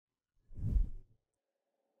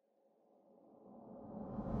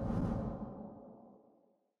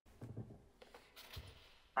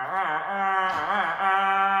Hi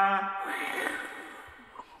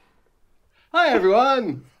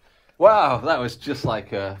everyone! Wow, that was just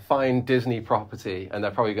like a fine Disney property, and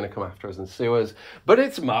they're probably going to come after us and sue us. But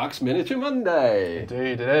it's Marc's Miniature Monday!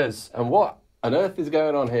 Indeed, it is. And what on earth is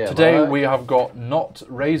going on here? Today Marc? we have got not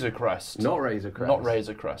Razor Crest. Not Razor Crest. Not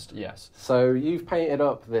Razor Crest, yes. So you've painted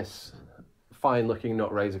up this fine-looking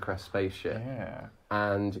not Razor Crest spaceship. Yeah.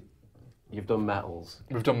 And you've done metals.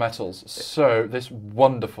 We've done metals. So this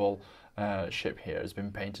wonderful ship here has been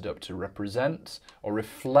painted up to represent or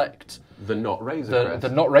reflect the not Razor Crest. The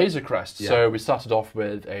not Razor Crest. Yeah. So we started off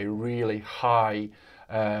with a really high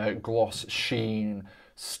gloss sheen,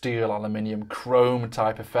 steel, aluminium, chrome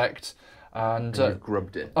type effect. And you've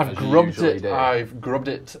grubbed it. I've grubbed it. I've grubbed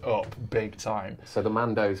it up big time. So the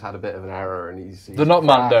Mando's had a bit of an error, and he's the not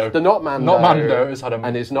Mando. The not Mando. Not Mando has had a.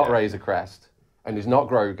 And it's not Razor Crest, and it's not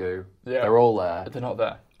Grogu. Yeah. They're all there. They're not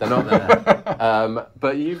there. They're not there.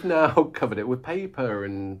 But you've now covered it with paper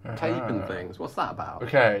and tape and things. What's that about?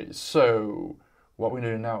 Okay, so what we're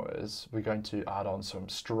doing now is we're going to add on some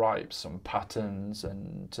stripes, some patterns,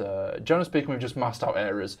 and generally speaking, we've just masked out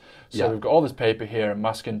areas. So we've got all this paper here and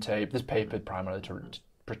masking tape. This paper primarily to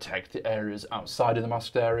protect the areas outside of the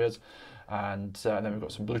masked areas. And then we've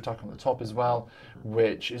got some blue tack on the top as well,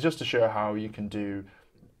 which is just to show how you can do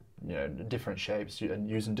different shapes and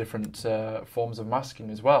using different forms of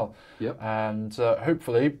masking as well. Yep. And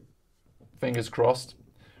hopefully, fingers crossed,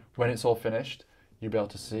 when it's all finished, you'll be able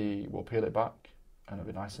to see, we'll peel it back and it'll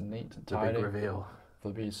be nice and neat and tidy. The big reveal.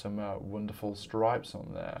 There'll be some wonderful stripes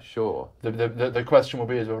on there. Sure. The question will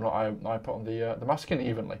be is whether or not I put on the masking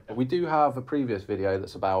evenly. We do have a previous video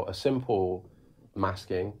that's about a simple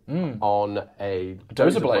masking on a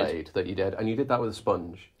dozer blade that you did, and you did that with a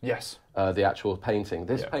sponge. Yes. The actual painting.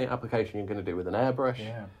 This paint application you're going to do with an airbrush.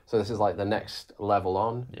 Yeah. So this is like the next level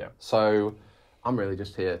on. Yeah. So I'm really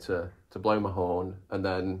just here to blow my horn and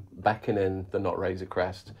then beckon in the not Razor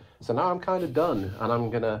Crest. So now I'm kind of done, and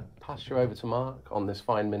I'm going to pass you over to Marc on this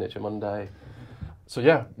fine Miniature Monday. So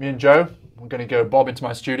yeah, me and Joe, we're going to go bob into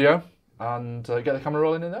my studio and get the camera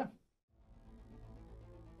rolling in there.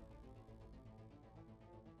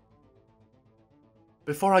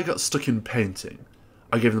 Before I got stuck in painting,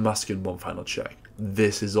 I gave the masking one final check.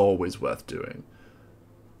 This is always worth doing,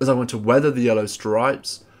 as I want to weather the yellow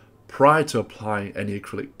stripes. Prior to applying any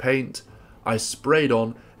acrylic paint, I sprayed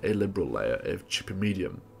on a liberal layer of chippy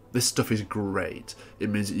medium. This stuff is great. It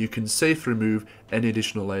means that you can safely remove any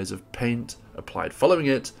additional layers of paint applied following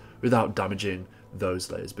it without damaging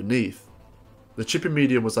those layers beneath. The chippy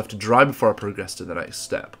medium was left to dry before I progressed to the next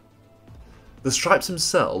step. The stripes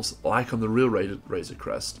themselves, like on the real Razor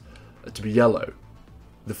Crest, are to be yellow.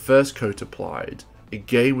 The first coat applied,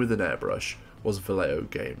 again with an airbrush, was Vallejo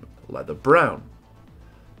Game Leather Brown.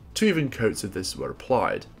 2 even coats of this were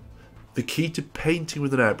applied. The key to painting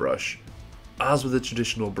with an airbrush, as with a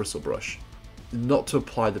traditional bristle brush, is not to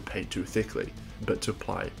apply the paint too thickly, but to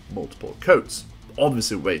apply multiple coats,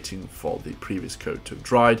 obviously waiting for the previous coat to have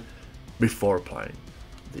dried before applying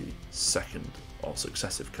the second or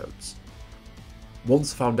successive coats.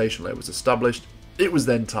 Once the foundation layer was established, it was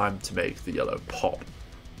then time to make the yellow pop.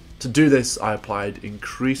 To do this, I applied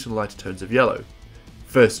increasingly lighter tones of yellow,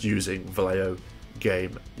 first using Vallejo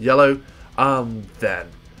Game Yellow, and then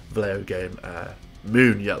Vallejo Game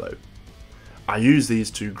Moon Yellow. I used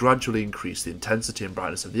these to gradually increase the intensity and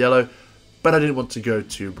brightness of the yellow, but I didn't want to go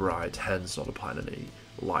too bright, hence not applying any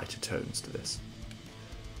lighter tones to this.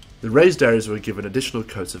 The raised areas were given additional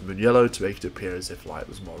coats of Moon Yellow to make it appear as if light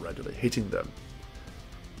was more readily hitting them.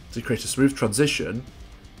 To create a smooth transition,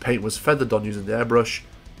 paint was feathered on using the airbrush.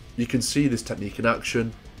 You can see this technique in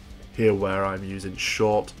action here where I'm using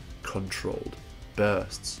short, controlled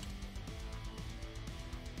bursts.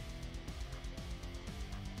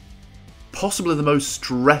 Possibly the most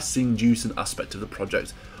stress-inducing aspect of the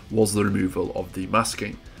project was the removal of the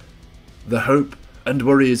masking. The hope and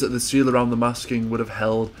worry is that the seal around the masking would have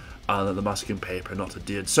held and that the masking paper had not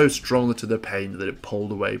adhered so strongly to the paint that it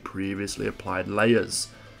pulled away previously applied layers.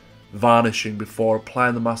 Varnishing before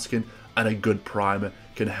applying the masking and a good primer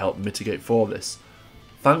can help mitigate for this.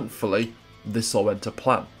 Thankfully, this all went to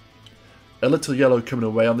plan. A little yellow coming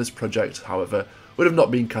away on this project, however, would have not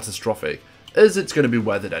been catastrophic, as it's going to be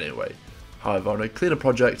weathered anyway. However, on a cleaner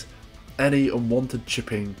project, any unwanted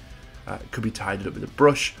chipping could be tidied up with a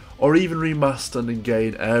brush, or even remasked and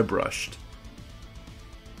again airbrushed.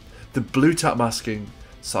 The blue tack masking,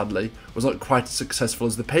 sadly, was not quite as successful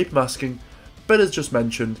as the paper masking, but as just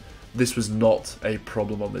mentioned, this was not a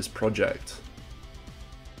problem on this project.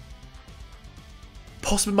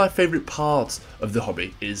 Possibly my favourite part of the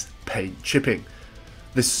hobby is paint chipping.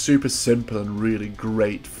 This super simple and really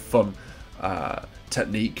great fun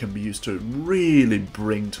technique can be used to really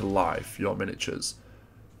bring to life your miniatures.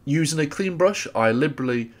 Using a clean brush, I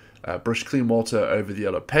liberally brush clean water over the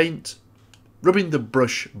yellow paint. Rubbing the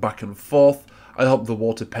brush back and forth, I help the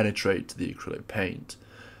water penetrate the acrylic paint.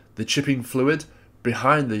 The chipping fluid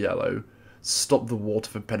behind the yellow stops the water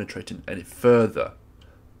from penetrating any further.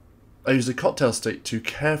 I use a cocktail stick to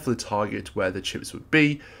carefully target where the chips would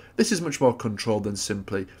be. This is much more controlled than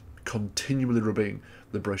simply continually rubbing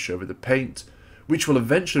the brush over the paint, which will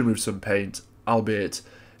eventually remove some paint, albeit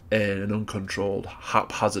in an uncontrolled,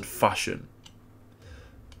 haphazard fashion.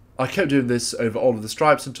 I kept doing this over all of the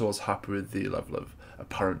stripes until I was happy with the level of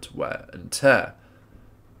apparent wear and tear.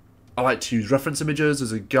 I like to use reference images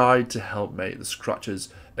as a guide to help make the scratches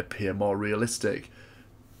appear more realistic.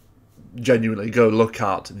 Genuinely go look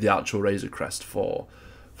at the actual Razor Crest for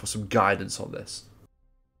some guidance on this.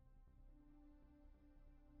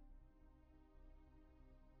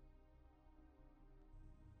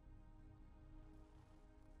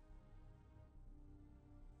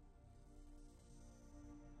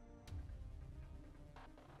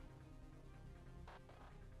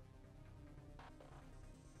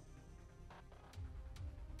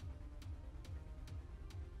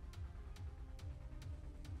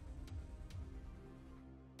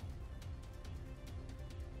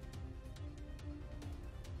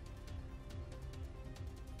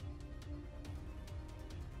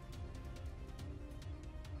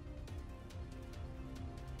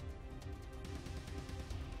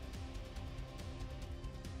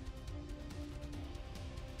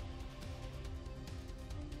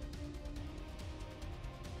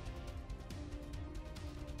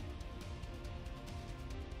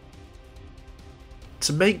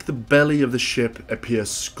 To make the belly of the ship appear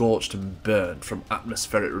scorched and burnt from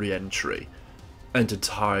atmospheric re-entry, and to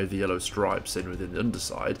tie the yellow stripes in within the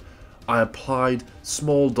underside, I applied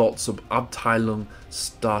small dots of Abteilung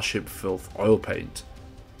Starship Filth oil paint.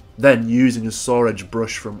 Then, using a saw edge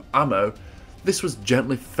brush from Ammo, this was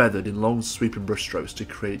gently feathered in long sweeping brush strokes to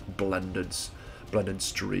create blended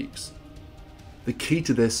streaks. The key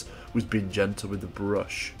to this was being gentle with the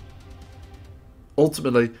brush.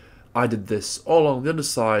 Ultimately, I did this all along the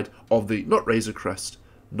underside of the not Razor Crest,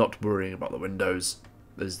 not worrying about the windows,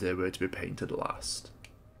 as they were to be painted last.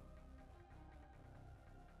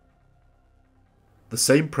 The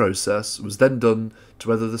same process was then done to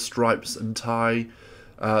weather the stripes and tie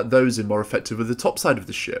those in more effective with the top side of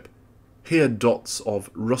the ship. Here dots of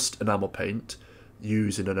rust enamel paint,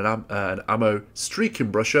 using an ammo streaking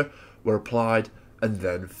brusher, were applied and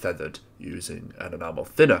then feathered using an enamel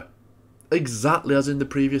thinner. Exactly as in the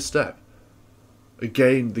previous step.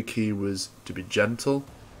 Again, the key was to be gentle.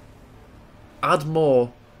 Add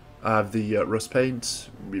more of the rust paint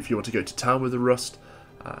if you want to go to town with the rust,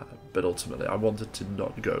 but ultimately I wanted to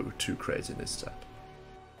not go too crazy in this step.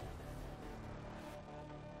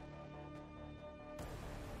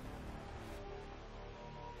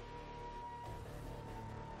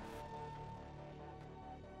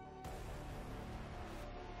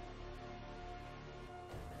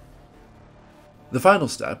 The final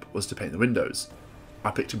step was to paint the windows.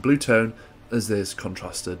 I picked a blue tone as this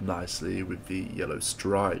contrasted nicely with the yellow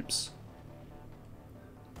stripes.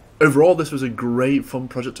 Overall, this was a great fun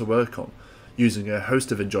project to work on, using a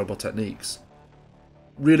host of enjoyable techniques.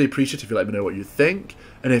 Really appreciate if you let me know what you think,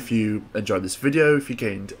 and if you enjoyed this video, if you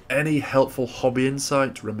gained any helpful hobby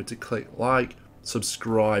insight, remember to click like,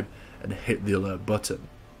 subscribe and hit the alert button,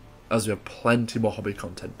 as we have plenty more hobby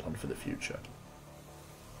content planned for the future.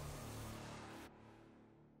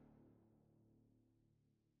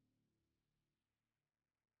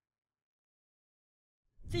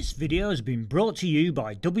 This video has been brought to you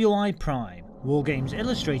by WI Prime, Wargames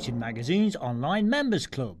Illustrated magazine's online members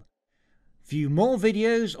club. View more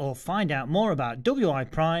videos or find out more about WI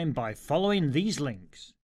Prime by following these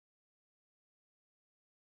links.